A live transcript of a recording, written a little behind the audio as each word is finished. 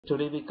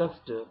Today we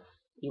consider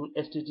in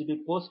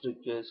HTTP POST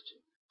request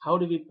how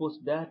do we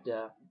post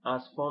data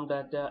as form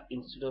data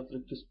instead of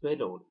request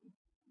payload.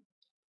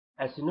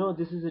 As you know,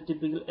 this is a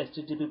typical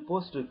HTTP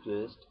POST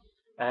request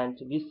and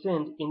we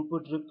send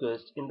input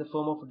request in the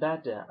form of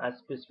data as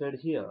specified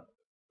here.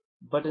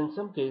 But in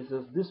some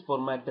cases this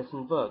format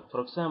doesn't work.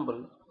 For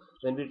example,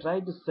 when we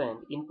try to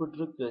send input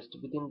request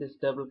within this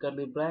double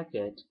curly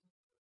bracket,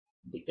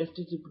 the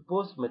HTTP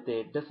POST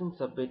method doesn't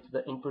submit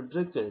the input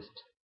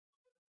request.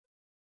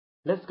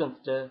 Let's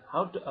consider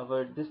how to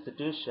avoid this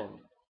situation.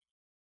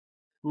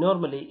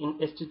 Normally in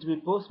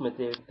HTTP POST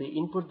method, the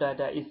input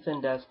data is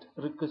sent as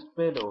request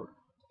payload.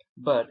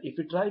 But if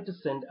we try to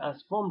send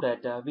as form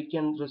data, we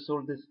can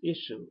resolve this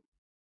issue.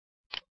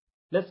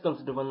 Let's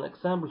consider one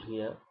example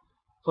here.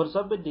 For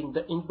submitting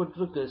the input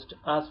request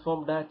as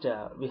form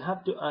data, we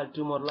have to add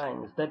two more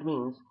lines. That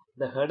means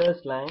the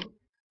headers line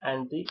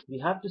and we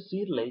have to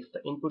serialize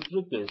the input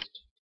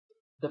request.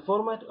 The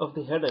format of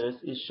the headers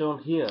is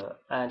shown here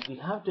and we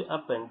have to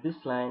append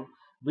this line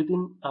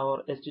within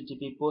our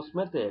HTTP POST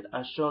method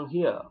as shown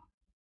here.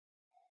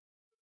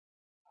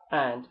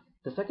 And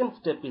the second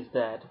step is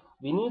that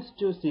we need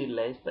to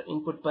serialize the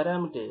input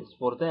parameters.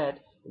 For that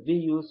we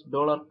use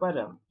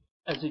 $param.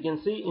 As you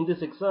can see in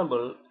this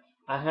example,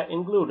 I have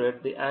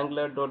included the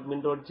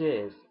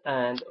angular.min.js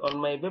and on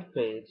my web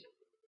page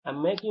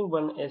I'm making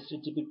one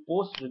HTTP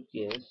POST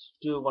request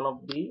to one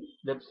of the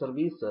web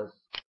services.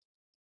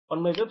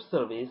 On my web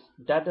service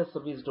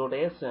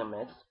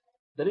dataservice.asmx,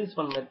 there is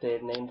one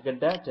method named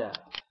getData.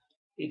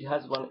 It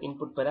has one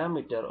input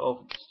parameter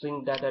of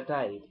string data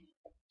type.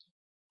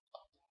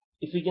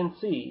 If you can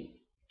see,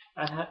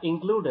 I have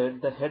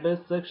included the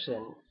header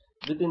section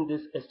within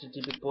this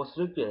HTTP POST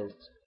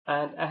request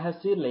and I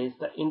have serialized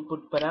the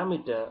input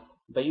parameter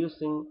by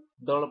using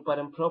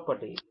 $param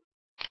property.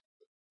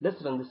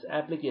 Let's run this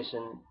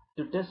application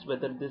to test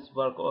whether this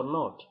works or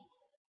not.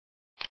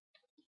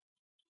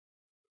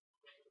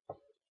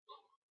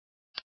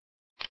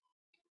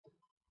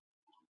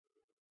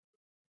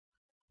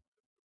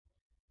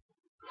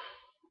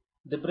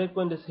 The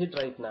breakpoint is hit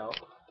right now.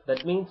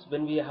 That means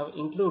when we have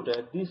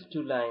included these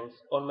two lines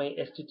on my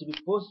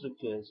HTTP POST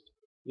request,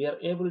 we are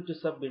able to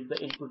submit the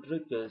input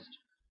request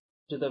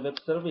to the web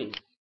service.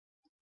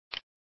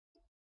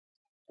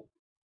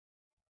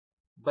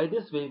 By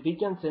this way, we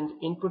can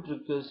send input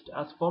request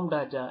as form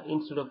data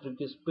instead of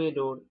request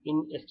payload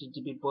in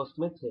HTTP POST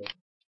method.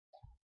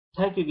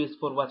 Thank you guys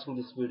for watching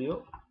this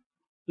video.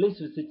 Please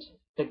visit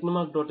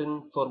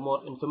technomark.in for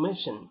more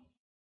information.